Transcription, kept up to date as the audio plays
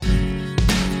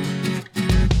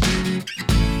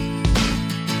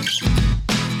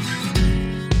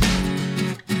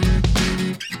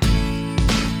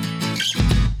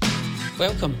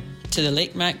Welcome to the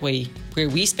Lake Macquarie, where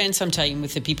we spend some time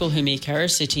with the people who make our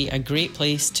city a great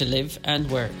place to live and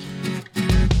work.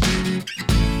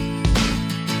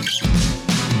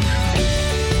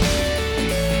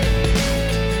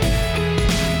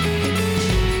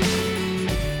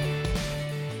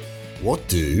 What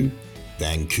do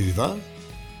Vancouver,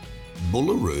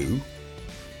 Boolaroo,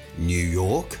 New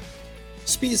York,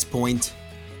 Speers Point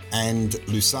and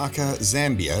Lusaka,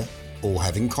 Zambia all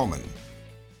have in common?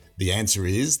 The answer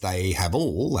is they have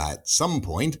all, at some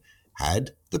point,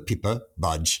 had the Pippa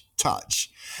Budge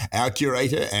touch. Our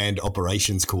curator and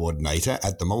operations coordinator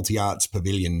at the Multi-Arts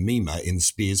Pavilion mima in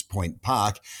Speers Point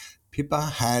Park, Pippa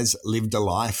has lived a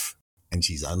life and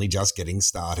she's only just getting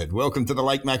started. Welcome to the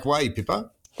Lake Macquarie,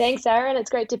 Pippa. Thanks, Aaron. It's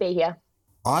great to be here.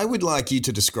 I would like you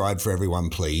to describe for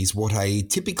everyone, please, what a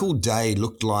typical day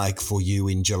looked like for you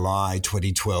in July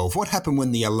 2012. What happened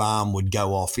when the alarm would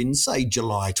go off in, say,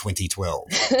 July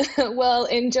 2012? Well,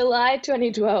 in July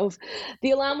 2012, the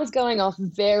alarm was going off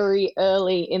very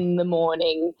early in the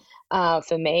morning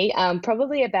for me,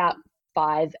 probably about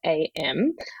 5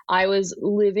 a.m. I was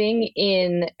living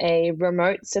in a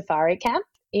remote safari camp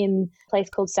in a place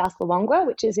called South Luangwa,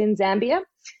 which is in Zambia.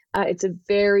 It's a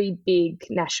very big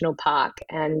national park,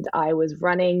 and I was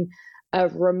running a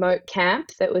remote camp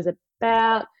that was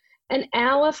about an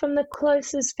hour from the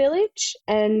closest village,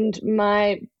 and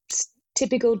my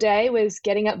typical day was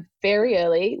getting up very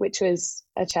early, which was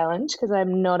a challenge because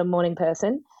I'm not a morning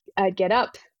person. I'd get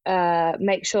up,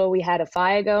 make sure we had a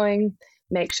fire going,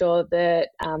 make sure that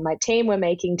my team were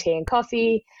making tea and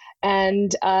coffee,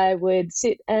 and I would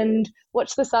sit and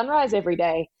watch the sunrise every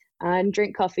day. And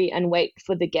drink coffee and wait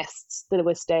for the guests that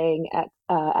were staying at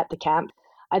the camp.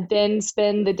 I'd then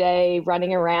spend the day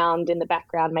running around in the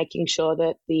background, making sure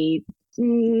that the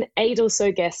 8 or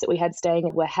so guests that we had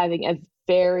staying were having a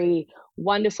very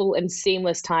wonderful and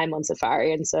seamless time on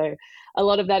safari. And so a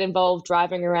lot of that involved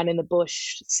driving around in the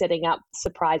bush, setting up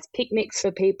surprise picnics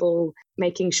for people,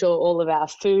 making sure all of our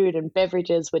food and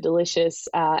beverages were delicious,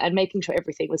 and making sure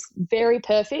everything was very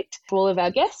perfect for all of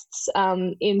our guests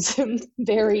in some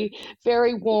very,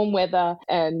 very warm weather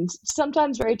and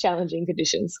sometimes very challenging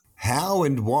conditions. How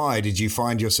and why did you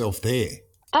find yourself there?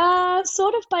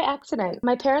 Sort of by accident.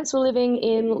 My parents were living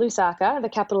in Lusaka, the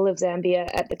capital of Zambia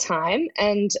at the time,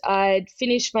 and I'd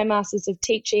finished my Masters of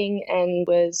Teaching and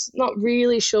was not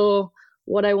really sure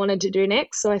what I wanted to do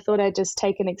next. So I thought I'd just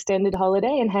take an extended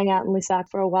holiday and hang out in Lusaka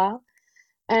for a while.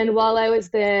 And while I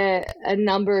was there, a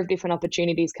number of different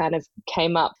opportunities kind of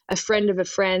came up. A friend of a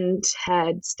friend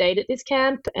had stayed at this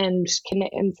camp and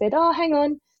said, "Oh, hang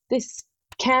on, this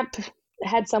camp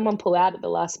had someone pull out at the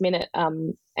last minute,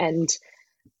 and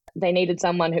they needed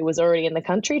someone who was already in the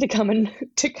country to come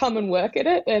and work at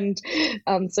it."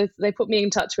 And so they put me in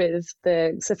touch with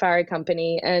the safari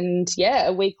company. And yeah,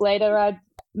 a week later, I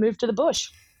moved to the bush.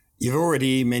 You've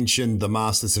already mentioned the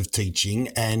Masters of Teaching,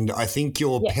 and I think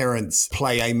your parents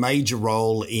play a major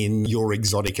role in your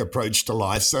exotic approach to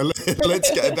life. So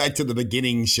let's go back to the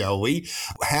beginning, shall we?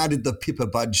 How did the Pippa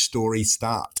Budge story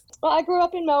start? Well, I grew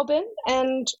up in Melbourne,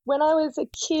 and when I was a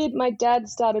kid, my dad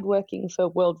started working for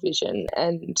World Vision.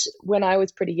 And when I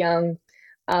was pretty young,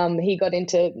 he got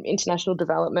into international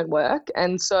development work,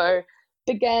 and so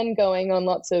began going on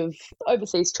lots of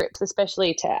overseas trips,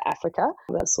 especially to Africa.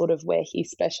 That's sort of where he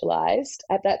specialised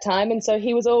at that time. And so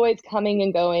he was always coming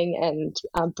and going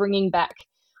and bringing back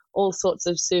all sorts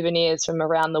of souvenirs from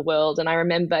around the world. And I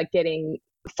remember getting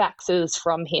faxes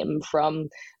from him from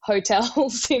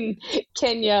hotels in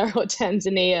Kenya or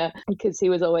Tanzania because he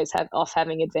was always off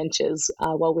having adventures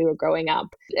while we were growing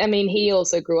up. I mean, he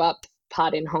also grew up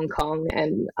part in Hong Kong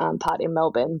and part in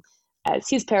Melbourne, as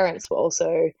his parents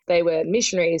they were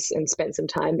missionaries and spent some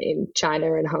time in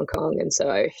China and Hong Kong. And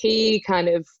so he kind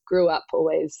of grew up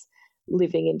always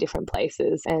living in different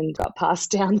places and got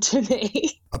passed down to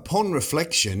me. Upon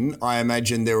reflection, I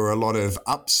imagine there were a lot of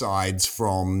upsides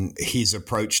from his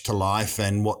approach to life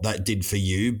and what that did for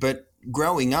you. But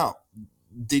growing up,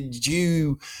 did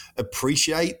you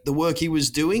appreciate the work he was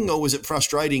doing, or was it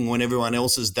frustrating when everyone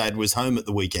else's dad was home at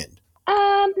the weekend?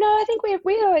 No, I think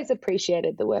we always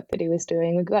appreciated the work that he was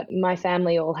doing. My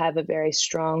family all have a very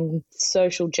strong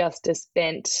social justice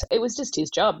bent. It was just his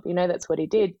job, that's what he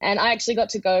did. And I actually got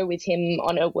to go with him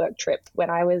on a work trip when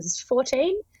I was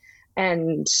 14.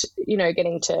 And,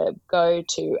 getting to go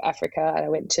to Africa, I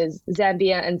went to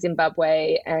Zambia and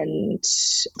Zimbabwe and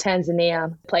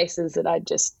Tanzania, places that I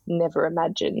just never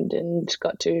imagined, and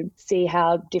got to see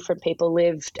how different people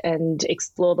lived and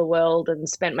explore the world, and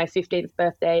spent my 15th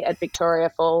birthday at Victoria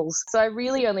Falls. So I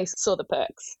really only saw the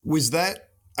perks. Was that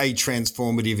a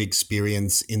transformative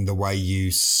experience in the way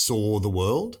you saw the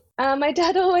world? My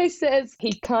dad always says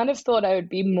he kind of thought I would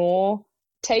be more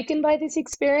taken by this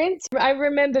experience. I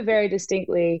remember very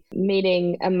distinctly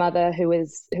meeting a mother who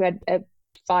had a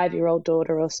 5-year-old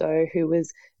daughter or so who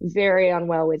was very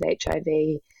unwell with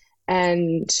HIV.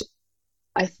 And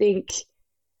I think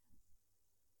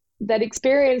that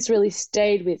experience really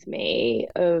stayed with me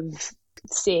of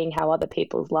seeing how other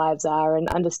people's lives are and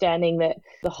understanding that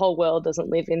the whole world doesn't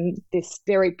live in this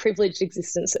very privileged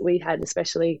existence that we had,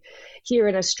 especially here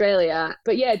in Australia.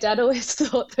 But yeah, Dad always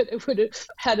thought that it would have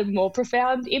had a more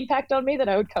profound impact on me, that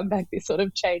I would come back this sort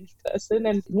of changed person.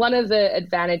 And one of the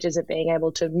advantages of being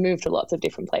able to move to lots of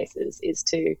different places is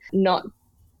to not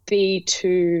be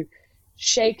too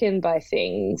shaken by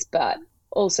things, but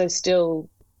also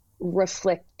still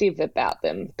reflective about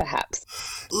them, perhaps.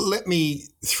 Let me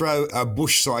throw a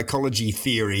bush psychology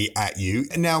theory at you.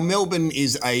 Now, Melbourne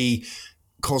is a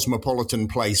cosmopolitan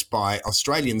place by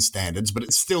Australian standards, but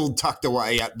it's still tucked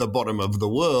away at the bottom of the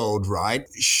world, right?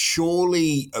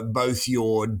 Surely both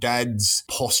your dad's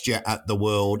posture at the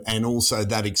world and also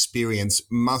that experience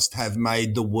must have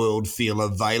made the world feel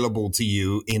available to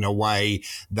you in a way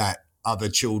that other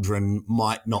children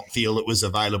might not feel it was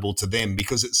available to them,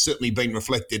 because it's certainly been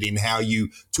reflected in how you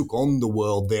took on the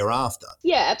world thereafter.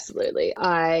 Yeah, absolutely.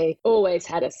 I always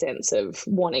had a sense of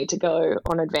wanting to go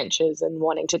on adventures and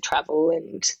wanting to travel,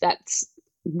 and that's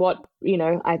what,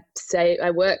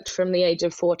 I worked from the age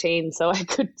of 14 so I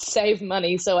could save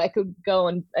money so I could go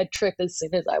on a trip as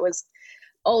soon as I was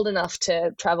old enough to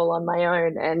travel on my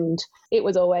own, and it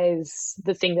was always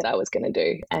the thing that I was going to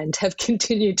do and have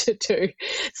continued to do.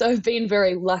 So I've been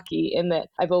very lucky in that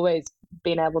I've always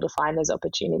been able to find those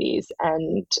opportunities,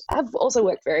 and I've also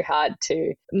worked very hard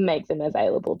to make them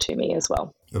available to me as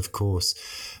well. Of course.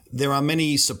 There are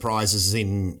many surprises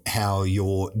in how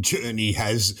your journey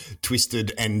has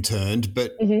twisted and turned,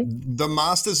 but the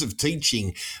Masters of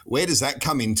Teaching, where does that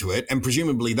come into it? And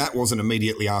presumably that wasn't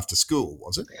immediately after school,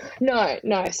 was it? No.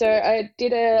 So I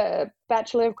did a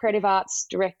Bachelor of Creative Arts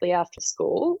directly after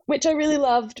school, which I really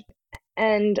loved.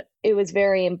 And it was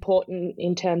very important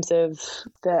in terms of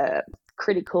the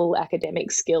critical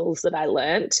academic skills that I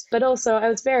learnt. But also I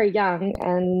was very young,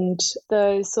 and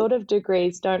those sort of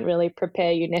degrees don't really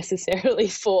prepare you necessarily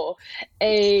for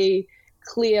a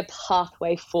clear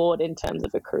pathway forward in terms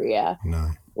of a career.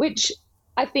 No. Which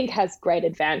I think has great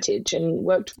advantage and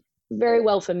worked very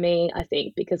well for me, I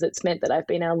think, because it's meant that I've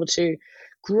been able to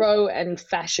grow and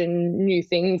fashion new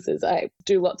things as I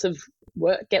do lots of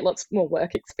work, get lots more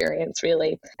work experience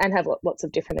really, and have lots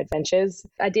of different adventures.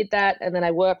 I did that, and then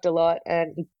I worked a lot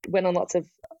and went on lots of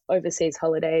overseas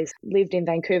holidays, lived in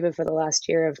Vancouver for the last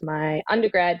year of my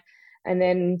undergrad, and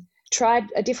then tried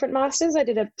a different master's. I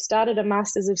started a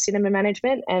master's of cinema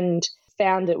management and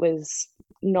found it was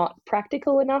not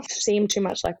practical enough, seemed too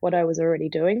much like what I was already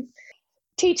doing.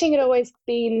 Teaching had always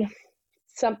been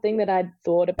something that I'd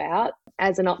thought about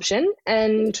as an option,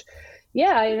 and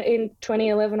yeah, in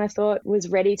 2011, I thought was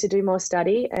ready to do more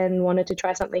study and wanted to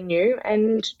try something new,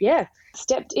 and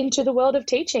stepped into the world of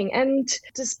teaching. And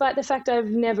despite the fact I've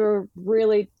never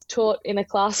really taught in a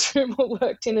classroom or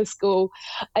worked in a school,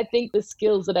 I think the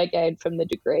skills that I gained from the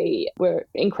degree were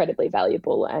incredibly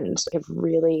valuable and have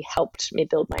really helped me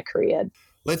build my career.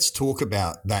 Let's talk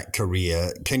about that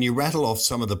career. Can you rattle off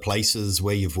some of the places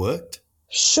where you've worked?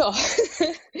 Sure.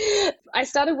 I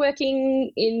started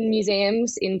working in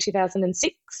museums in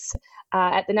 2006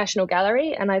 at the National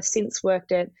Gallery, and I've since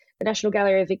worked at the National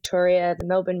Gallery of Victoria, the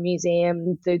Melbourne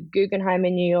Museum, the Guggenheim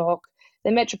in New York,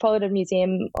 the Metropolitan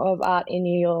Museum of Art in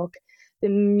New York, the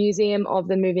Museum of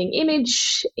the Moving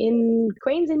Image in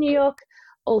Queens in New York,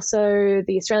 also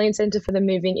the Australian Centre for the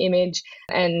Moving Image,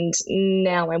 and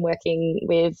now I'm working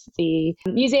with the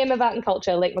Museum of Art and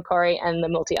Culture, Lake Macquarie, and the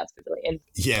Multi-Arts Pavilion.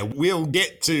 Yeah, we'll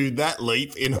get to that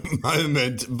leap in a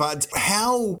moment, but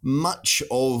how much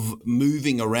of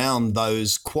moving around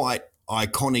those quite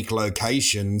iconic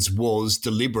locations was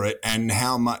deliberate and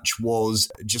how much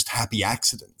was just happy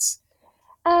accidents?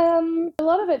 A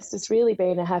lot of it's just really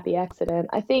been a happy accident.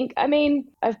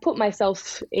 I've put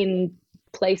myself in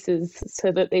places so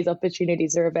that these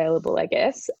opportunities are available, I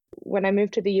guess. When I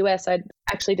moved to the US, I'd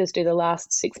actually just do the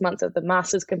last 6 months of the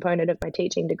master's component of my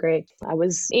teaching degree. I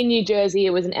was in New Jersey.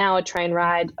 It was an hour train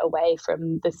ride away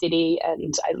from the city,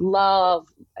 and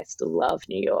I still love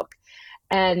New York.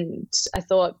 And I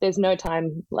thought, there's no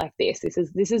time like this.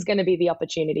 This is going to be the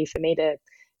opportunity for me to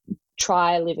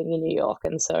try living in New York,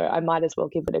 and so I might as well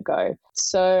give it a go.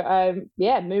 So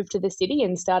I moved to the city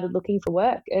and started looking for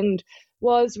work, and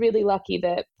was really lucky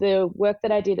that the work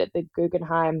that I did at the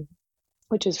Guggenheim,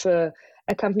 which is for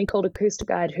a company called Acoustic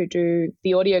Guide who do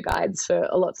the audio guides for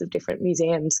lots of different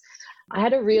museums. I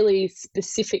had a really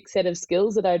specific set of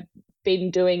skills that I'd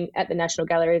been doing at the National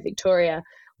Gallery of Victoria,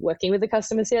 working with the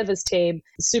customer service team,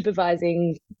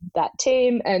 supervising that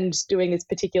team and doing this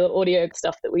particular audio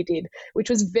stuff that we did, which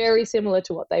was very similar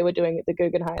to what they were doing at the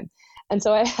Guggenheim. And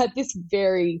so I had this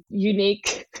very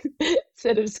unique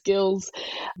set of skills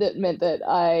that meant that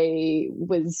I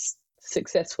was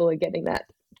successful in getting that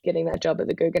job at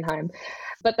the Guggenheim.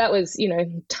 But that was,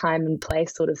 time and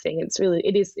place sort of thing.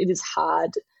 It is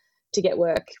hard to get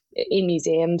work in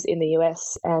museums in the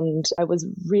US. And I was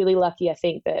really lucky, I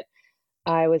think, that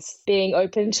I was being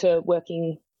open to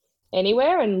working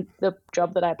anywhere. And the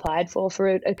job that I applied for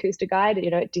Acoustic Guide,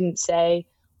 it didn't say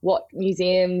what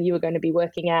museum you were going to be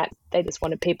working at. They just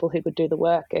wanted people who could do the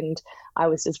work. And I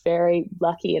was just very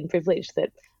lucky and privileged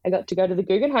that I got to go to the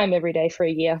Guggenheim every day for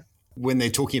a year. When they're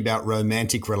talking about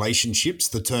romantic relationships,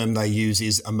 the term they use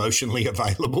is emotionally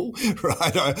available,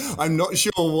 right? I'm not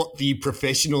sure what the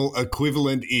professional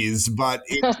equivalent is, but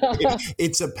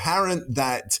it's apparent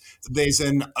that there's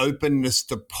an openness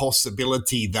to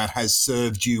possibility that has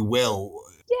served you well.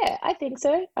 Yeah, I think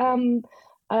so.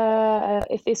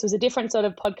 If this was a different sort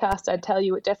of podcast, I'd tell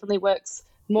you it definitely works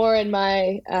more in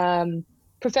my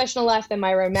professional life than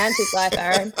my romantic life,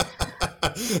 Aaron.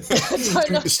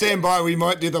 Stand by, we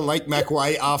might do the Lake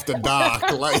Macquarie after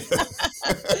dark later.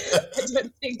 I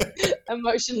don't think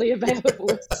emotionally available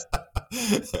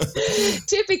is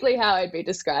typically how I'd be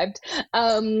described.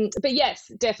 But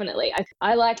yes, definitely.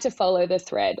 I like to follow the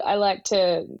thread. I like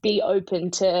to be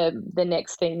open to the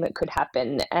next thing that could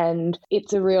happen. And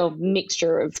it's a real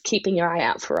mixture of keeping your eye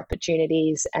out for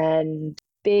opportunities and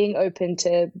being open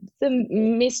to the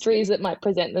mysteries that might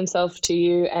present themselves to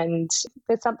you. And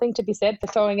there's something to be said for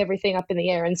throwing everything up in the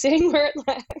air and seeing where it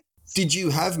lands. Did you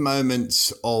have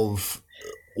moments of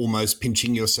almost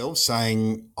pinching yourself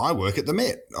saying, I work at the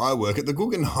Met, I work at the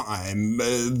Guggenheim,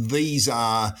 these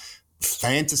are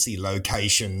fantasy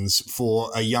locations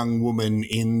for a young woman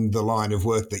in the line of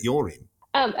work that you're in?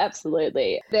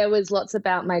 Absolutely. There was lots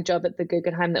about my job at the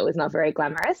Guggenheim that was not very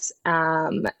glamorous.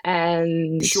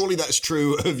 And surely that's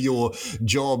true of your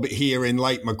job here in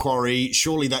Lake Macquarie.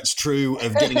 Surely that's true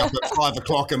of getting up at 5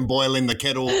 o'clock and boiling the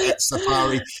kettle at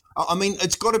Safari. I mean,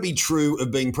 it's got to be true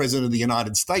of being president of the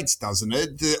United States, doesn't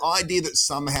it? The idea that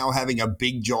somehow having a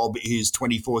big job is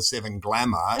 24/7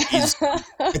 glamour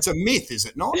it's a myth, is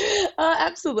it not?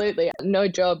 Absolutely. No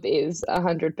job is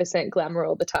 100% glamour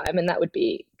all the time, and that would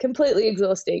be completely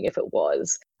exhausting if it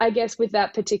was. I guess with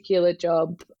that particular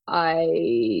job,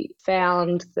 I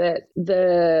found that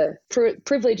the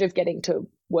privilege of getting to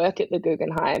work at the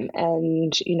Guggenheim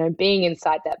and, being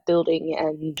inside that building,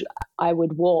 and I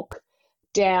would walk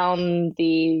down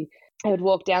the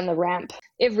ramp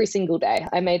every single day.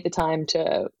 I made the time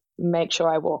to make sure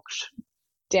I walked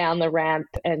down the ramp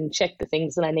and check the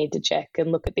things that I need to check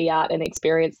and look at the art and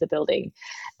experience the building.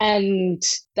 And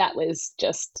that was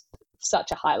just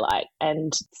such a highlight.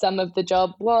 And some of the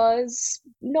job was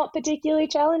not particularly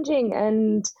challenging,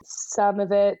 and some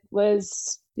of it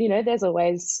was, there's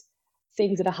always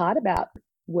things that are hard about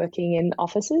working in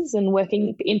offices and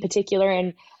working in particular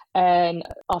in an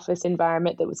office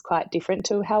environment that was quite different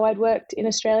to how I'd worked in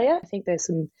Australia. I think there's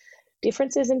some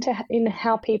differences in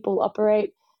how people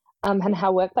operate and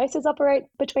how workplaces operate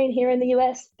between here and the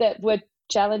US that were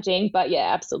challenging. But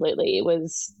yeah, absolutely. It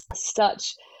was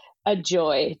such a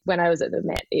joy when I was at the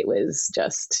Met. It was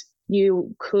just,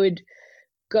 you could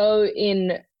go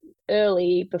in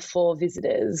early before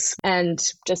visitors and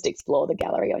just explore the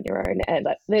gallery on your own. And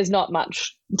there's not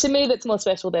much to me that's more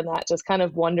special than that, just kind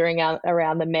of wandering out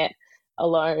around the Met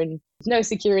alone, no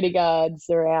security guards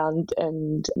around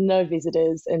and no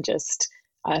visitors, and just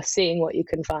seeing what you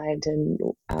can find. And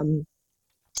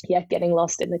getting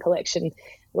lost in the collection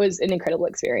was an incredible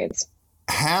experience.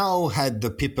 How had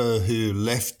the Pippa who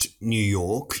left New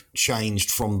York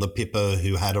changed from the Pippa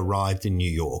who had arrived in New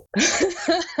York?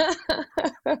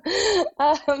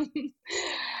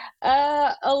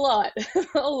 A lot.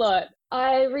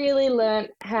 I really learned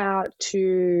how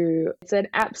to, it's an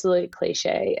absolute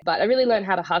cliche, but I really learned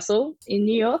how to hustle in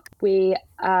New York. We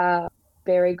are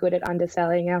very good at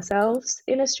underselling ourselves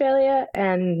in Australia,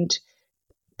 and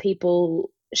people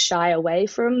shy away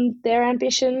from their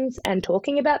ambitions and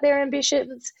talking about their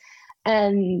ambitions.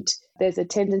 And there's a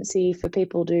tendency for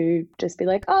people to just be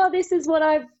like, oh, this is what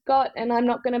I've got and I'm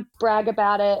not going to brag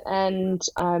about it and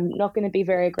I'm not going to be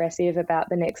very aggressive about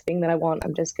the next thing that I want.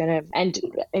 I'm just going to, and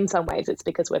in some ways it's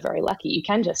because we're very lucky. You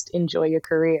can just enjoy your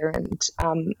career and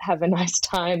have a nice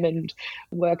time and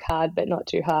work hard, but not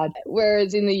too hard.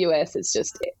 Whereas in the US, it's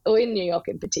just, or in New York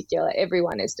in particular,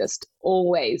 everyone is just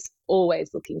always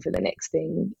looking for the next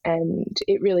thing. And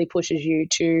it really pushes you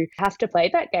to have to play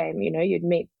that game. You know, you'd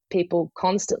meet people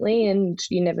constantly and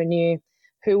you never knew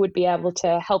who would be able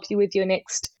to help you with your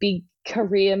next big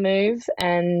career move.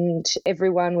 And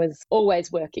everyone was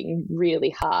always working really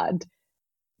hard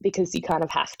because you kind of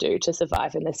have to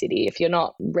survive in the city. If you're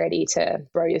not ready to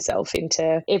throw yourself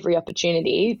into every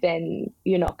opportunity, then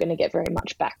you're not going to get very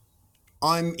much back.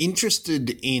 I'm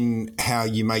interested in how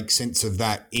you make sense of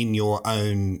that in your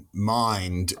own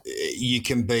mind. You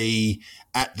can be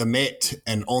at the Met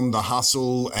and on the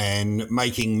hustle and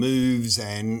making moves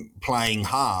and playing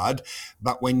hard,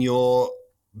 but when you're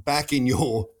back in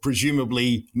your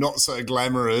presumably not so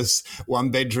glamorous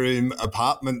one-bedroom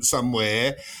apartment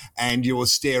somewhere and you're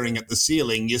staring at the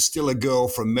ceiling, you're still a girl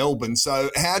from Melbourne. So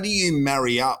how do you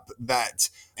marry up that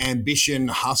ambition,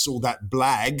 hustle, that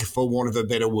blag, for want of a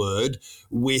better word,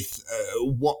 with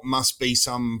what must be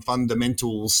some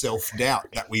fundamental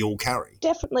self-doubt that we all carry?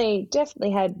 Definitely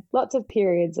had lots of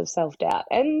periods of self-doubt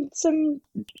and some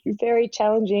very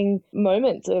challenging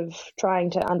moments of trying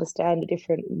to understand a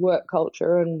different work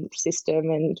culture and system,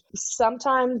 and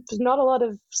sometimes not a lot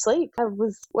of sleep. I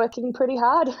was working pretty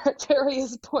hard at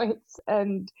various points,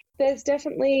 and there's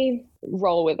definitely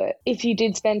roll with it. If you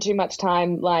did spend too much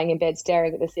time lying in bed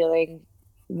staring at the ceiling,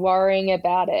 worrying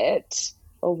about it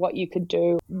or what you could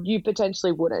do, you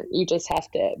potentially wouldn't. You just have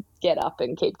to get up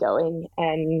and keep going.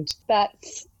 And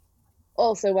that's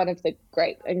also one of the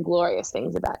great and glorious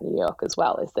things about New York as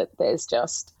well, is that there's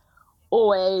just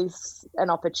always an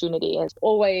opportunity and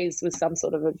always was some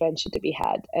sort of adventure to be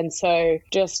had. And so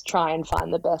just try and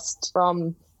find the best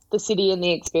from the city and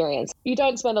the experience. You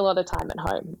don't spend a lot of time at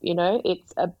home, you know.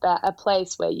 It's about a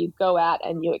place where you go out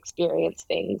and you experience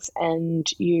things and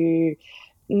you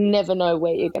never know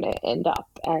where you're going to end up.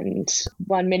 And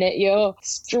one minute you're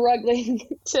struggling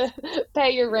to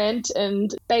pay your rent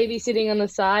and babysitting on the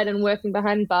side and working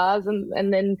behind bars,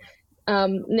 and then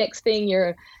next thing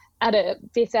you're at a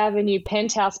Fifth Avenue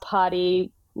penthouse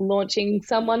party launching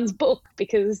someone's book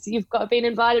because you've been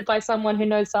invited by someone who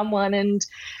knows someone, and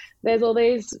there's all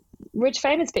these rich,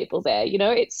 famous people there. You know,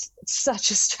 it's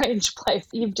such a strange place.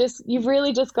 You've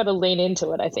really just got to lean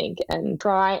into it, I think, and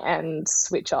try and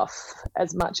switch off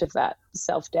as much of that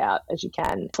self-doubt as you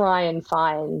can. Try and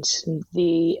find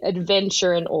the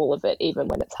adventure in all of it, even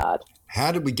when it's hard.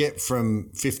 How did we get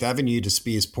from Fifth Avenue to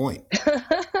Speers Point?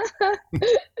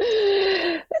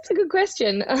 That's a good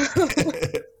question.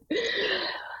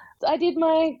 I did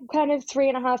my kind of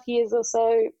 3.5 years or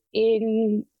so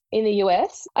in the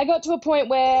US. I got to a point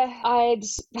where I'd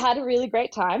had a really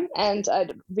great time and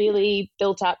I'd really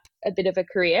built up a bit of a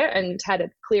career and had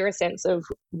a clearer sense of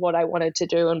what I wanted to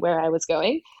do and where I was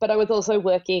going. But I was also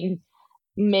working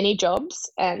many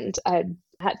jobs and I'd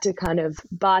had to kind of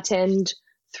bartend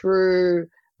through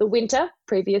the winter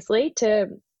previously to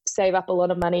save up a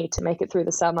lot of money to make it through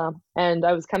the summer. And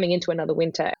I was coming into another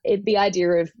winter. The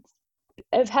idea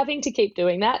of having to keep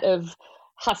doing that, of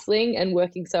hustling and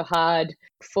working so hard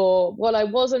for what I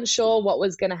wasn't sure what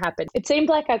was going to happen. It seemed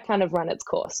like I'd kind of run its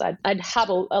course. I'd had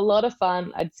a lot of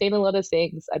fun. I'd seen a lot of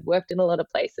things. I'd worked in a lot of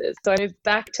places. So I moved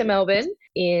back to Melbourne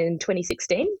in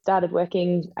 2016, started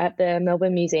working at the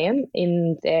Melbourne Museum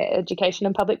in their education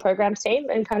and public programs team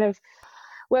and kind of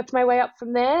worked my way up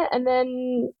from there. And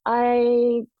then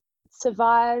I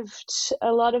survived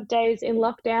a lot of days in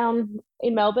lockdown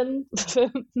in Melbourne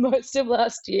for most of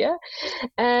last year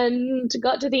and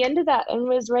got to the end of that and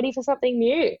was ready for something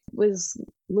new. Was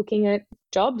looking at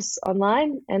jobs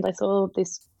online and I saw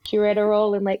this curator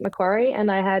role in Lake Macquarie and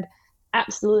I had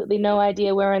absolutely no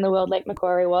idea where in the world Lake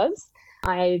Macquarie was.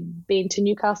 I'd been to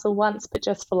Newcastle once, but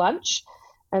just for lunch,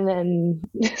 and then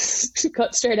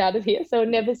got straight out of here, so I'd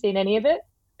never seen any of it.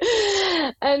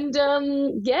 And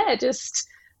just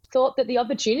thought that the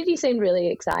opportunity seemed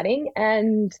really exciting,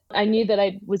 and I knew that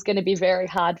it was going to be very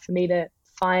hard for me to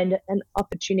find an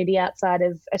opportunity outside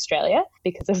of Australia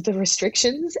because of the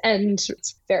restrictions, and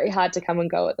it's very hard to come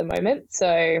and go at the moment.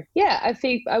 So yeah, I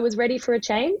think I was ready for a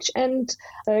change, and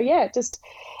so yeah, just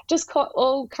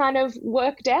all kind of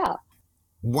worked out.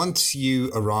 Once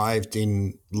you arrived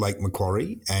in Lake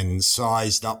Macquarie and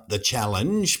sized up the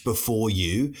challenge before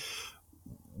you,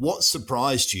 what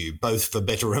surprised you, both for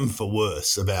better and for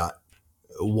worse, about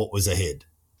what was ahead?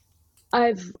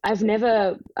 I've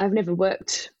never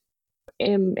worked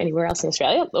anywhere else in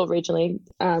Australia or regionally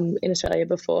in Australia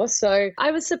before. So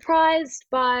I was surprised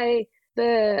by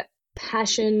the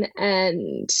passion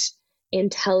and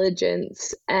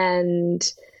intelligence and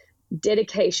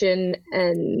dedication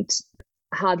and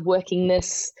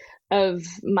hardworkingness of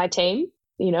my team.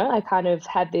 You know, I kind of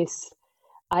had this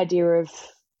idea of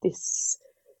this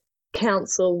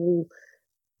council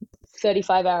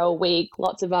 35-hour week,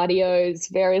 lots of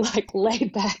RDOs, very like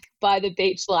laid back by the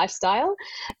beach lifestyle.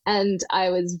 And I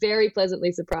was very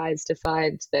pleasantly surprised to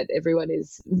find that everyone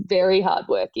is very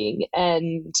hardworking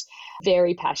and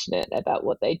very passionate about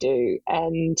what they do.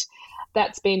 And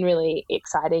that's been really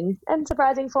exciting and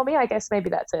surprising for me. I guess maybe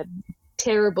that's a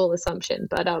terrible assumption,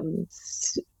 but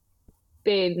it's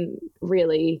been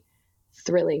really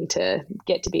thrilling to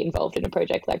get to be involved in a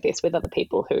project like this with other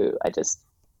people who are just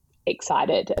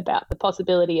excited about the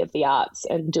possibility of the arts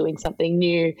and doing something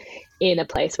new in a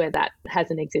place where that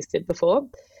hasn't existed before.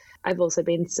 I've also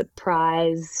been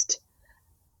surprised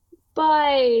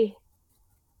by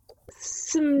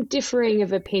some differing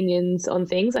of opinions on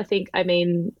things.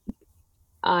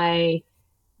 I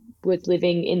was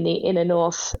living in the inner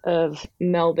north of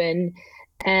Melbourne,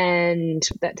 and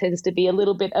that tends to be a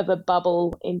little bit of a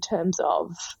bubble in terms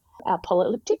of our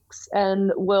politics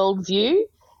and worldview.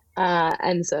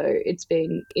 And so it's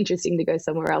been interesting to go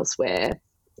somewhere else where,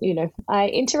 you know, I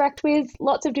interact with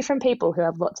lots of different people who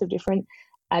have lots of different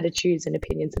attitudes and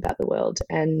opinions about the world.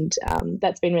 And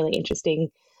that's been really interesting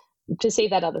to see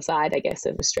that other side, I guess,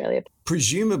 of Australia.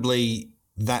 Presumably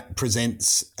that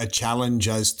presents a challenge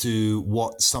as to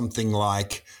what something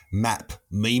like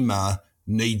mima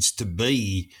needs to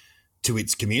be to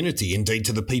its community, indeed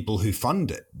to the people who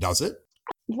fund it, does it?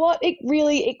 What it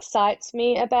really excites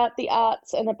me about the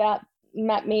arts and about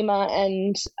mima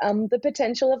and the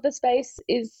potential of the space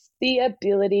is the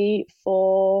ability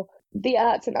for the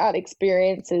arts and art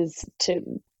experiences to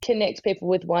connect people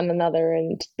with one another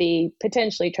and be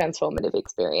potentially transformative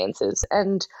experiences.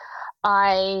 And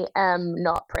I am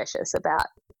not precious about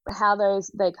how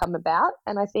they come about.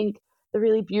 And I think the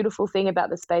really beautiful thing about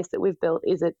the space that we've built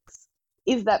is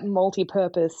that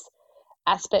multi-purpose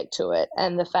aspect to it,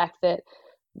 and the fact that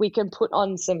we can put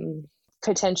on some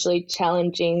potentially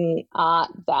challenging art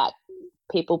that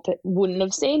people wouldn't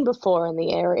have seen before in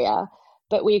the area,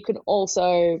 but we can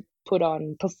also put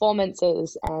on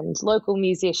performances and local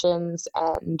musicians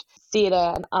and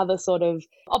theatre and other sort of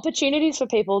opportunities for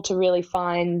people to really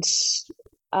find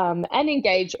and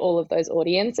engage all of those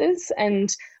audiences. And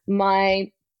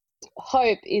my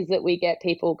hope is that we get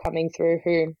people coming through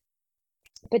who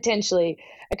potentially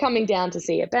are coming down to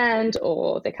see a band,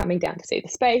 or they're coming down to see the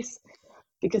space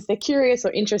because they're curious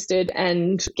or interested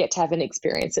and get to have an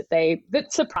experience that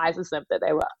surprises them that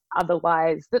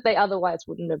they otherwise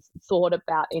wouldn't have thought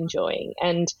about enjoying.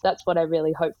 And that's what I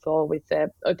really hope for with the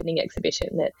opening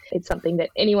exhibition, that it's something that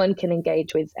anyone can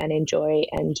engage with and enjoy,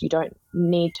 and you don't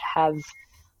need to have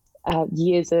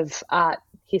years of art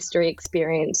history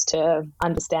experience to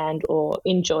understand or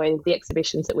enjoy the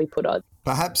exhibitions that we put on.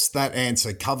 Perhaps that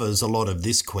answer covers a lot of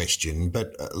this question,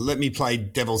 but let me play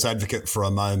devil's advocate for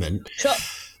a moment. Sure.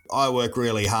 I work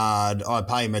really hard, I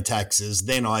pay my taxes,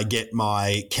 then I get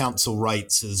my council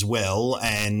rates as well,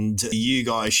 and you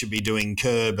guys should be doing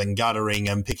curb and guttering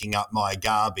and picking up my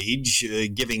garbage,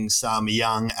 giving some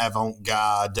young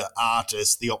avant-garde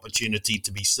artist the opportunity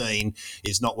to be seen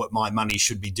is not what my money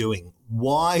should be doing.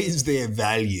 Why is there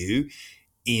value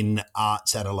in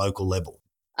arts at a local level?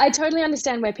 I totally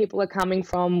understand where people are coming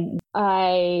from.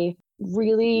 I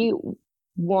really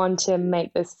want to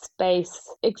make the space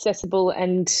accessible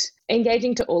and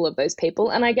engaging to all of those people.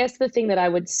 And I guess the thing that I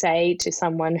would say to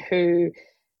someone who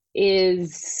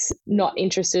is not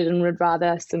interested and would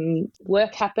rather some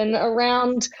work happen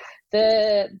around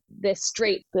the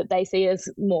street that they see as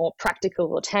more practical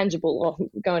or tangible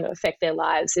or going to affect their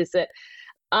lives is that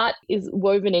art is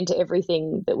woven into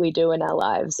everything that we do in our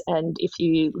lives. And if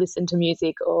you listen to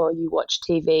music or you watch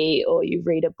TV or you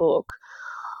read a book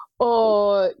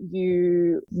or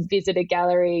you visit a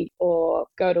gallery or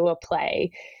go to a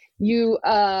play, you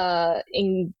are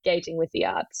engaging with the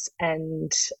arts.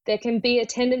 And there can be a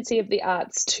tendency of the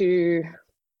arts to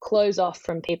close off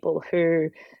from people who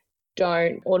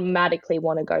don't automatically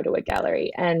want to go to a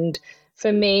gallery. And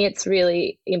for me, it's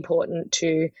really important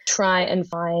to try and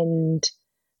find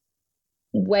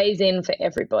ways in for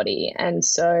everybody. And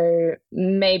so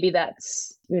maybe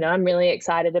that's, I'm really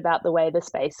excited about the way the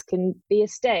space can be a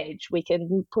stage. We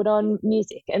can put on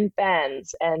music and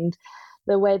bands, and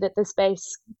the way that the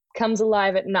space comes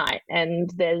alive at night, and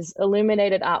there's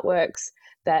illuminated artworks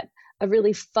that are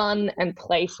really fun and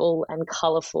playful and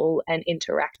colourful and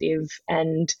interactive.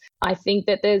 And I think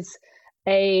that there's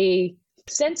a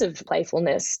sense of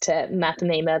playfulness to math and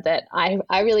mima that I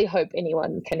really hope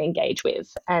anyone can engage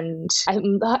with. And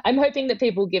I'm hoping that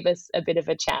people give us a bit of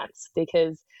a chance,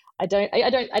 because I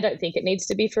don't think it needs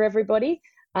to be for everybody.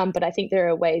 But I think there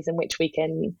are ways in which we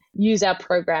can use our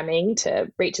programming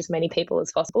to reach as many people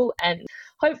as possible. And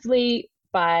hopefully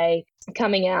by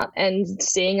coming out and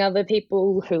seeing other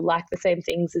people who like the same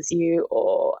things as you,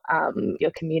 or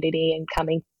your community, and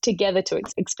coming together to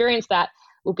experience that,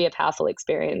 will be a powerful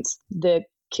experience the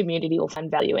community will find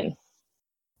value in.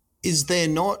 Is there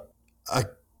not a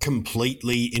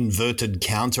completely inverted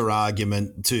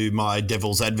counter-argument to my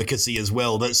devil's advocacy as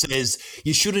well that says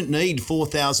you shouldn't need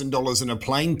 $4,000 in a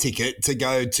plane ticket to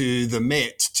go to the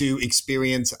Met to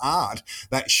experience art?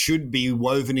 That should be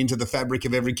woven into the fabric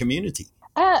of every community.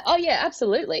 Oh yeah,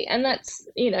 absolutely. And that's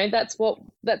what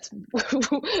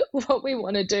what we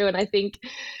want to do. And I think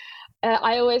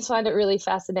I always find it really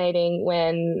fascinating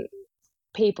when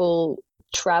people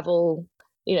travel,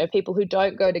 people who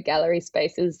don't go to gallery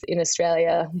spaces in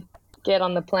Australia get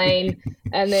on the plane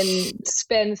and then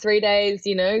spend 3 days,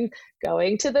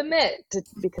 going to the Met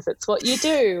because it's what you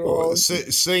do. Or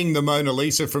seeing the Mona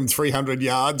Lisa from 300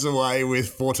 yards away with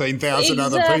 14,000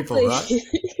 other people, right?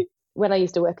 When I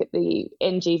used to work at the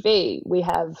NGV, we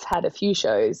have had a few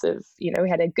shows of, we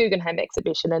had a Guggenheim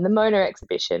exhibition and the Mona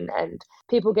exhibition, and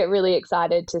people get really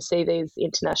excited to see these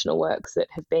international works that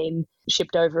have been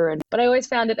shipped over. But I always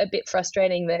found it a bit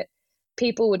frustrating that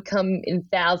people would come in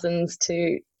thousands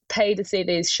to pay to see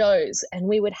these shows, and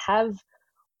we would have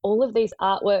all of these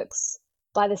artworks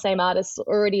by the same artists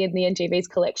already in the NGV's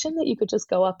collection that you could just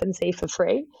go up and see for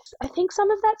free. I think some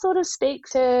of that sort of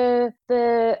speaks to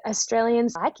the Australian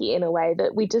psyche in a way,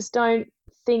 that we just don't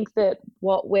think that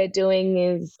what we're doing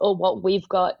is, or what we've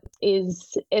got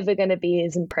is ever going to be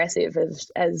as impressive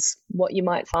as what you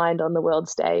might find on the world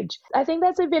stage. I think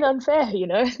that's a bit unfair,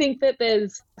 I think that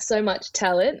there's so much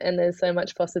talent and there's so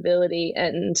much possibility,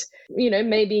 and,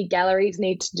 maybe galleries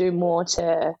need to do more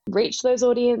to reach those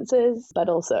audiences, but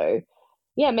also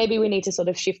maybe we need to sort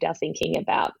of shift our thinking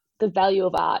about the value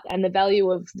of art and the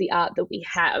value of the art that we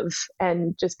have.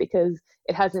 And just because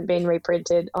it hasn't been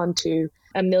reprinted onto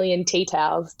a million tea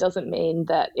towels doesn't mean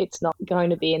that it's not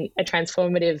going to be a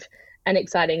transformative and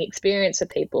exciting experience for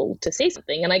people to see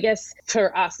something. And I guess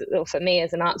for us, or for me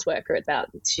as an arts worker, it's about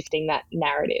shifting that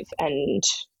narrative and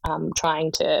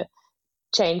trying to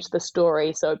change the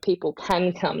story so people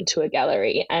can come to a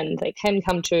gallery and they can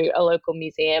come to a local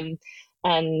museum,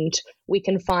 and we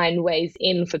can find ways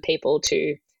in for people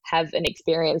to have an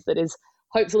experience that is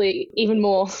hopefully even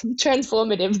more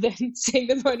transformative than seeing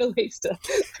the Mona Lisa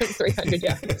from 300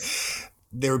 yards.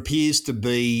 There appears to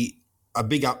be a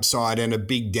big upside and a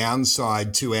big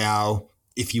downside to our,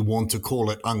 if you want to call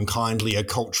it unkindly, a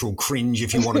cultural cringe,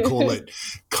 if you want to call it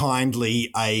kindly,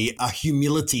 a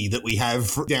humility that we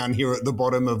have down here at the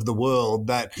bottom of the world,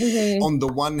 that on the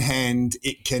one hand,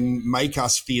 it can make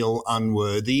us feel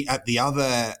unworthy. At the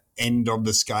other end of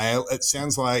the scale, it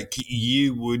sounds like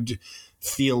you would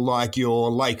feel like your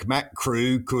Lake Mac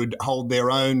crew could hold their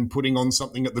own putting on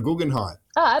something at the Guggenheim.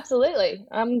 Oh, absolutely.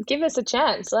 Give us a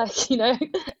chance.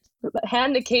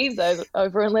 Hand the keys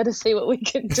over and let us see what we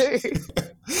can do.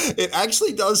 It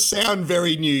actually does sound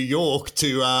very New York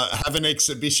to have an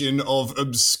exhibition of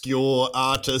obscure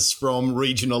artists from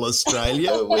regional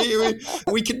Australia.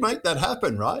 we could make that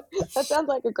happen, right? That sounds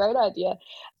like a great idea.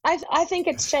 I think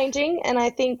it's changing, and I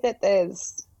think that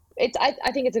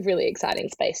I think it's a really exciting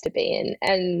space to be in,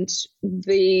 and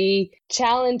the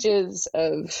challenges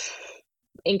of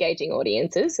engaging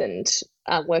audiences and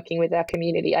working with our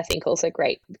community, I think also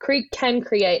can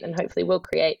create, and hopefully will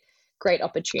create, great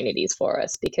opportunities for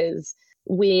us, because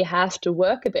we have to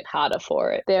work a bit harder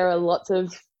for it. There are lots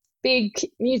of big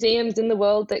museums in the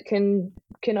world that can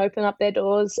open up their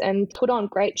doors and put on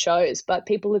great shows, but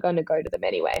people are going to go to them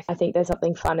anyway. I think there's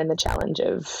something fun in the challenge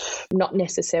of not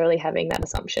necessarily having that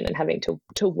assumption and having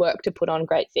to work to put on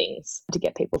great things to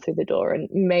get people through the door. And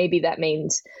maybe that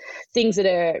means things that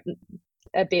are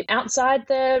a bit outside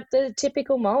the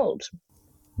typical mold.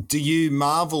 Do you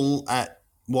marvel at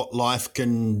what life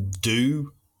can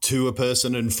do to a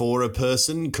person and for a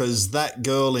person? Because that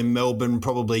girl in Melbourne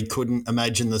probably couldn't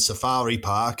imagine the safari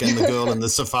park, and the girl in the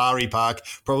safari park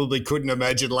probably couldn't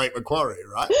imagine Lake Macquarie,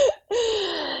 right?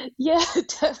 Yeah,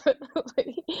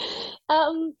 definitely.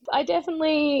 I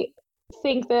definitely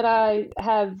think that I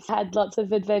have had lots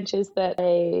of adventures that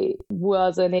I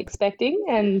wasn't expecting,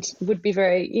 and would be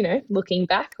very, looking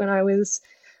back when I was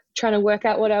trying to work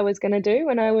out what I was going to do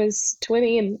when I was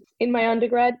 20 and in my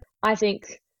undergrad. I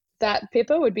think that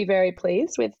Pippa would be very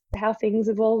pleased with how things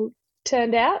have all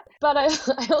turned out. But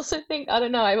I also think, I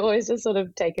don't know, I've always just sort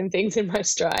of taken things in my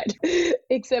stride,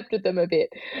 accepted them a bit.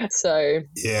 So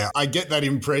yeah, I get that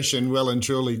impression well and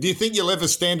truly. Do you think you'll ever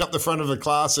stand up the front of a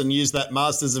class and use that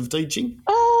Masters of Teaching?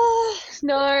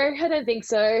 No, I don't think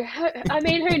so. I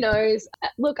mean, who knows?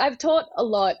 Look, I've taught a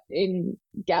lot in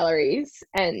galleries,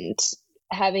 and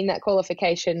having that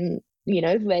qualification,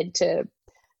 led to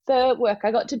the work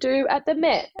I got to do at the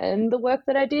Met and the work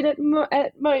that I did at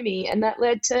MoMI, and that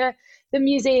led to the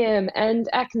museum and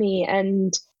Acme,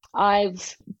 and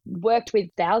I've worked with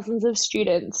thousands of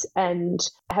students and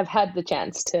have had the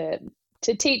chance to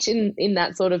teach in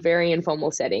that sort of very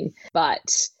informal setting.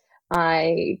 But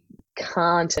I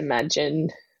can't imagine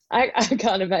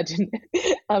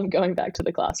going back to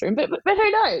the classroom, but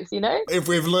who knows, If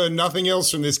we've learned nothing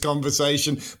else from this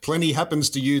conversation, plenty happens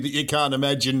to you that you can't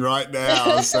imagine right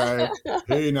now, so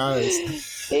who knows?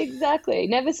 Exactly.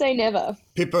 Never say never.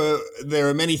 Pippa, there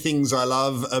are many things I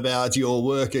love about your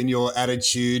work and your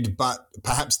attitude, but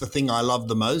perhaps the thing I love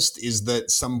the most is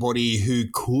that somebody who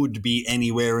could be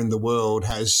anywhere in the world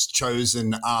has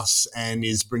chosen us and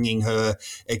is bringing her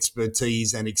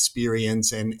expertise and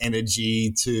experience and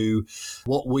energy to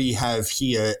what we have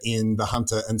here in the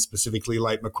Hunter and specifically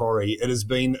Lake Macquarie. It has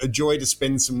been a joy to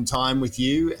spend some time with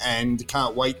you and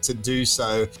can't wait to do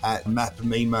so at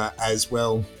mima as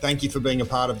well. Thank you for being a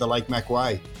part of the Lake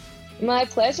Macquarie. My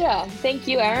pleasure. Thank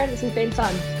you, Aaron. This has been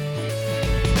fun.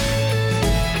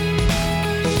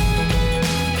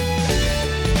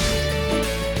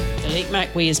 The Lake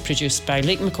Macquarie is produced by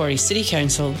Lake Macquarie City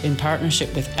Council in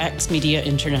partnership with Axe Media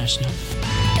International.